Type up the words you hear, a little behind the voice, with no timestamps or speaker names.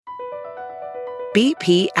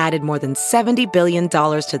BP added more than $70 billion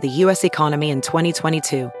to the U.S. economy in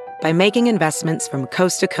 2022 by making investments from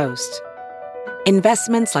coast to coast.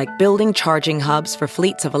 Investments like building charging hubs for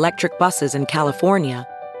fleets of electric buses in California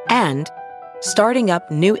and starting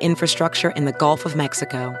up new infrastructure in the Gulf of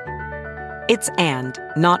Mexico. It's and,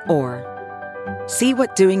 not or. See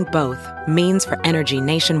what doing both means for energy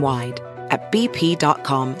nationwide at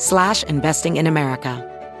bp.com/investing in America.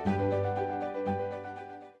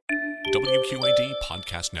 WQAD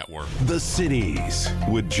Podcast Network. The Cities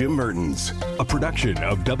with Jim Mertens, a production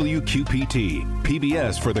of WQPT,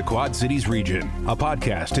 PBS for the Quad Cities region, a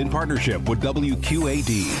podcast in partnership with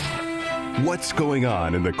WQAD. What's going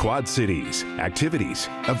on in the Quad Cities? Activities,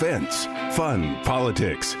 events, fun,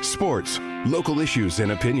 politics, sports, local issues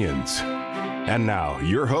and opinions. And now,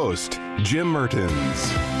 your host, Jim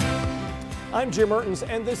Mertens. I'm Jim Mertens,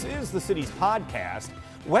 and this is the Cities Podcast.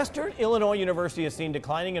 Western Illinois University has seen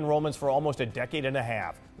declining enrollments for almost a decade and a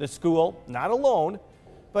half. The school, not alone,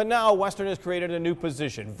 but now Western has created a new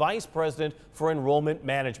position, Vice President for Enrollment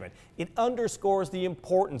Management. It underscores the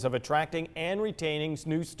importance of attracting and retaining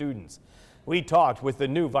new students. We talked with the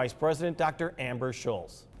new Vice President, Dr. Amber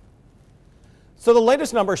Schulz. So the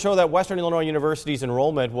latest numbers show that Western Illinois University's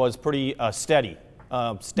enrollment was pretty steady,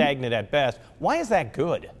 stagnant at best. Why is that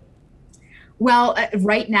good? Well,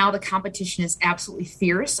 right now the competition is absolutely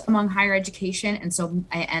fierce among higher education, and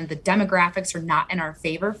the demographics are not in our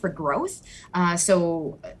favor for growth.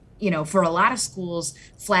 For a lot of schools,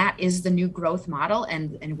 flat is the new growth model,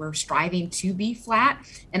 and we're striving to be flat.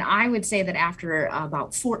 And I would say that after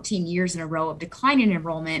about 14 years in a row of declining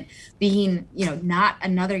enrollment, being, not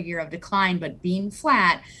another year of decline, but being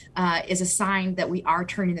flat is a sign that we are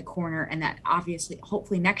turning the corner, and that obviously,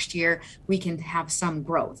 hopefully next year, we can have some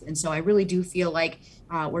growth. And so I really do feel like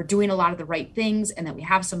we're doing a lot of the right things and that we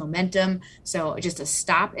have some momentum. So just a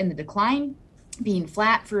stop in the decline, being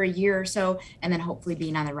flat for a year or so, and then hopefully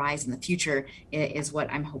being on the rise in the future is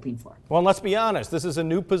what I'm hoping for. Well, and let's be honest, this is a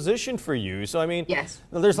new position for you. So, yes,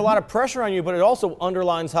 there's a lot of pressure on you, but it also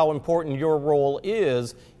underlines how important your role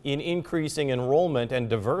is in increasing enrollment and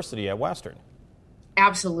diversity at Western.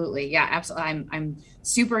 Absolutely. Yeah, absolutely. I'm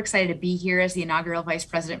super excited to be here as the inaugural Vice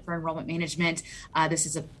President for Enrollment Management. This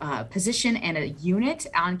is a position and a unit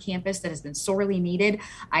on campus that has been sorely needed.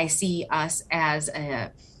 I see us as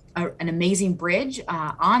an amazing bridge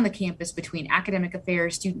on the campus between academic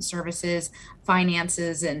affairs, student services,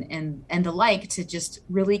 finances, and the like, to just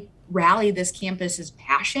really rally this campus's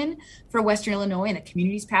passion for Western Illinois and the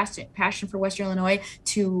community's passion for Western Illinois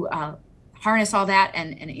to harness all that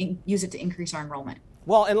and use it to increase our enrollment.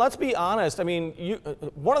 Well, and let's be honest,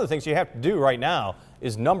 one of the things you have to do right now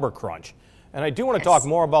is number crunch. And I do want to talk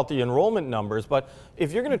more about the enrollment numbers, but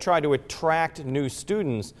if you're going to try to attract new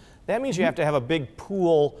students, that means you have to have a big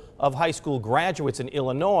pool of high school graduates in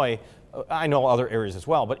Illinois. I know other areas as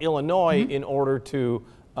well, but Illinois, in order to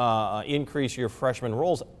increase your freshman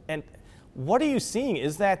rolls. And what are you seeing?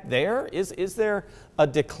 Is that there? Is there a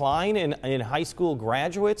decline in high school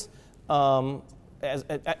graduates?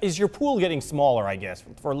 Is your pool getting smaller, I guess,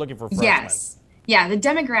 for looking for freshmen? Yes. Yeah, the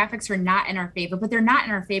demographics are not in our favor, but they're not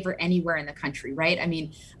in our favor anywhere in the country, right?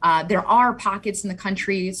 There are pockets in the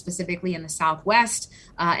country, specifically in the Southwest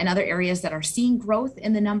and other areas, that are seeing growth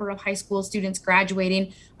in the number of high school students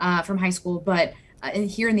graduating from high school. But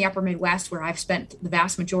here in the upper Midwest, where I've spent the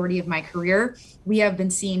vast majority of my career, we have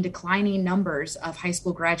been seeing declining numbers of high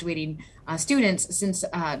school graduating students since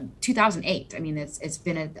 2008. It's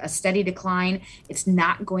been a steady decline. It's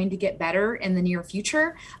not going to get better in the near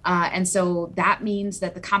future. And so that means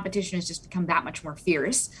that the competition has just become that much more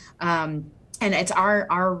fierce. And it's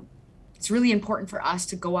it's really important for us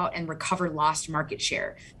to go out and recover lost market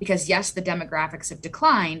share, because yes, the demographics have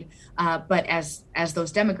declined, but as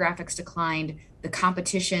those demographics declined, the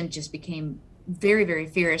competition just became very, very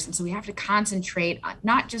fierce. And so we have to concentrate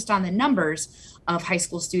not just on the numbers of high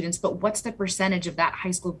school students, but what's the percentage of that high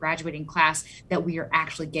school graduating class that we are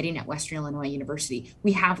actually getting at Western Illinois University.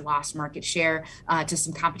 We have lost market share to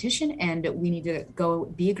some competition, and we need to go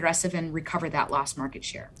be aggressive and recover that lost market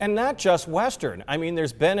share. And not just Western.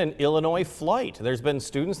 There's been an Illinois flight. There's been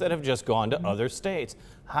students that have just gone to other states.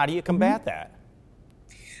 How do you combat that?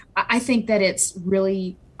 I think that it's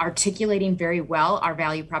really articulating very well our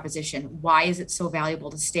value proposition. Why is it so valuable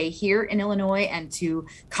to stay here in Illinois and to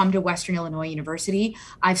come to Western Illinois University?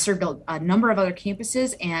 I've served a number of other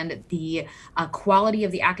campuses, and the quality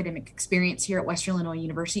of the academic experience here at Western Illinois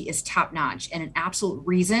University is top notch, and an absolute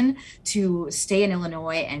reason to stay in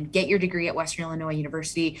Illinois and get your degree at Western Illinois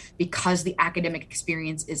University, because the academic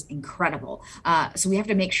experience is incredible. So we have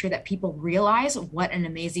to make sure that people realize what an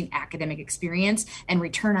amazing academic experience and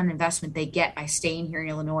return on investment they get by staying here in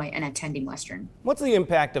Illinois and attending Western. What's the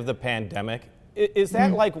impact of the pandemic? Is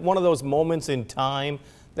that like one of those moments in time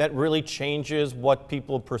that really changes what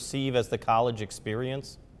people perceive as the college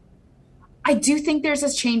experience? I do think there's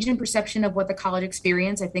this change in perception of what the college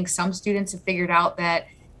experience. I think some students have figured out that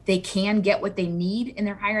they can get what they need in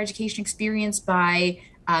their higher education experience by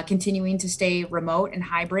continuing to stay remote and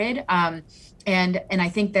hybrid. And I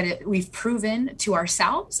think that we've proven to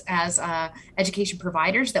ourselves as education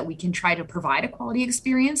providers that we can try to provide a quality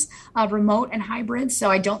experience, remote and hybrid. So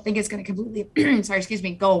I don't think it's going to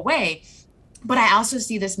completely, go away. But I also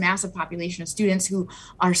see this massive population of students who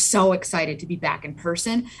are so excited to be back in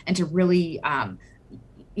person and to really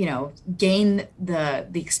gain the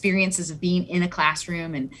experiences of being in a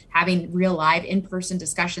classroom and having real live in-person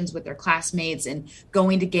discussions with their classmates and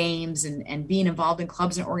going to games and being involved in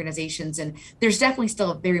clubs and organizations. And there's definitely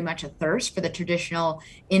still very much a thirst for the traditional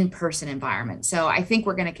in-person environment. So I think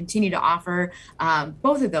we're going to continue to offer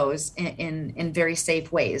both of those in very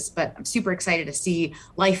safe ways. But I'm super excited to see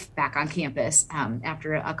life back on campus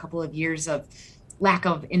after a couple of years of lack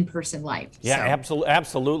of in-person life. Yeah,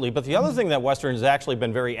 absolutely. But the other thing that Western has actually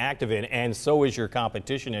been very active in, and so is your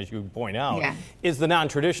competition, as you point out, is the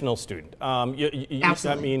non-traditional student. Absolutely.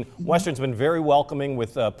 I mean, Western's been very welcoming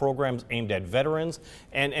with programs aimed at veterans,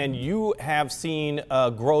 and you have seen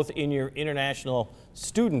growth in your international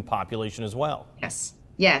student population as well.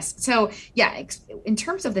 Yes. So, in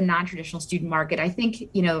terms of the non-traditional student market, I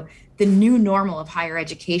think, the new normal of higher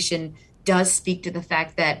education does speak to the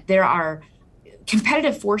fact that there are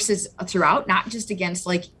competitive forces throughout, not just against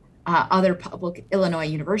other public Illinois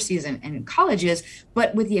universities and colleges,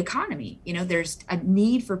 but with the economy. There's a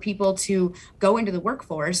need for people to go into the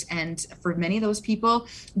workforce. And for many of those people,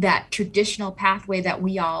 that traditional pathway that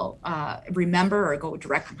we all remember, or go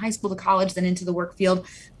direct from high school to college, then into the work field,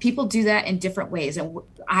 people do that in different ways. And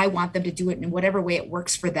I want them to do it in whatever way it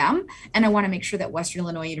works for them. And I want to make sure that Western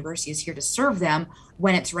Illinois University is here to serve them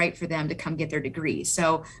when it's right for them to come get their degree.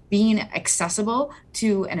 So being accessible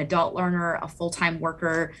to an adult learner, a full-time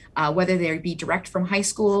worker, whether they be direct from high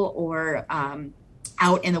school or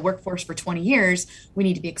out in the workforce for 20 years, we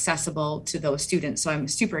need to be accessible to those students. So I'm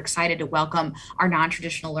super excited to welcome our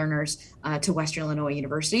non-traditional learners to Western Illinois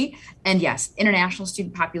University. And yes, international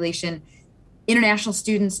student population. International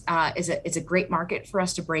students is a great market for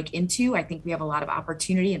us to break into. I think we have a lot of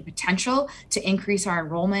opportunity and potential to increase our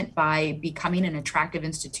enrollment by becoming an attractive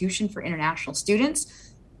institution for international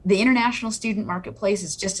students. The international student marketplace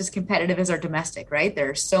is just as competitive as our domestic, right? There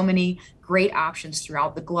are so many great options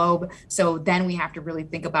throughout the globe. So then we have to really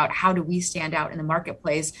think about how do we stand out in the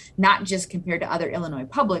marketplace, not just compared to other Illinois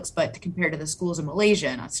publics, but to compare to the schools in Malaysia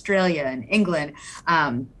and Australia and England.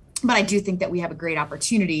 But I do think that we have a great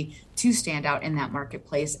opportunity to stand out in that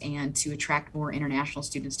marketplace and to attract more international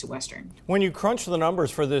students to Western. When you crunch the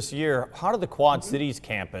numbers for this year, how did the Quad Cities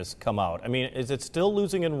campus come out? I mean, is it still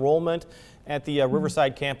losing enrollment at the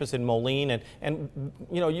Riverside campus in Moline? And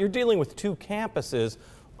you're dealing with two campuses.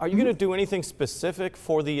 Are you going to do anything specific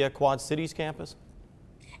for the Quad Cities campus?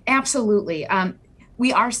 Absolutely.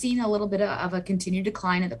 We are seeing a little bit of a continued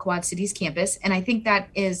decline at the Quad Cities campus. And I think that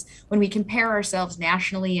is when we compare ourselves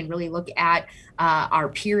nationally and really look at our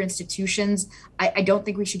peer institutions, I don't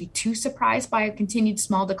think we should be too surprised by a continued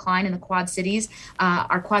small decline in the Quad Cities.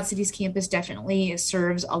 Our Quad Cities campus definitely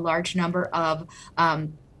serves a large number of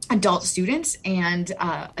adult students, and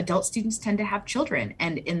adult students tend to have children.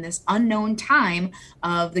 And in this unknown time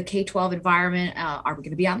of the K-12 environment, are we going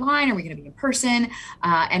to be online? Are we going to be in person?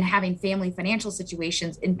 And having family financial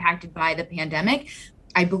situations impacted by the pandemic,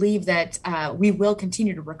 I believe that we will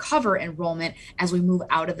continue to recover enrollment as we move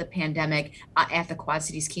out of the pandemic at the Quad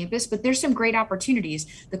Cities campus. But there's some great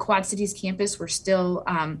opportunities. The Quad Cities campus, we're still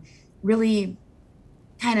really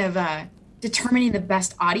kind of determining the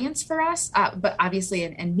best audience for us, but obviously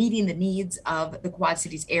and meeting the needs of the Quad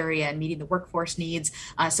Cities area and meeting the workforce needs.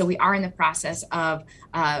 So we are in the process of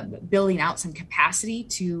building out some capacity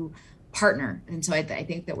to partner. And so I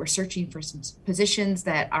think that we're searching for some positions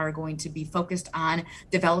that are going to be focused on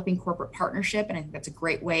developing corporate partnership. And I think that's a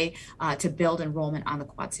great way to build enrollment on the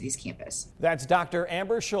Quad Cities campus. That's Dr.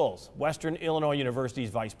 Amber Schulz, Western Illinois University's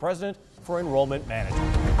Vice President for Enrollment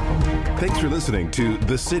Management. Thanks for listening to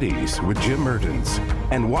The Cities with Jim Mertens.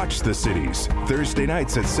 And watch The Cities Thursday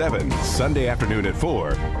nights at 7, Sunday afternoon at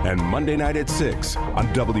 4, and Monday night at 6 on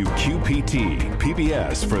WQPT,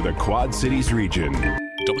 PBS for the Quad Cities region.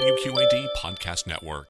 WQAD Podcast Network.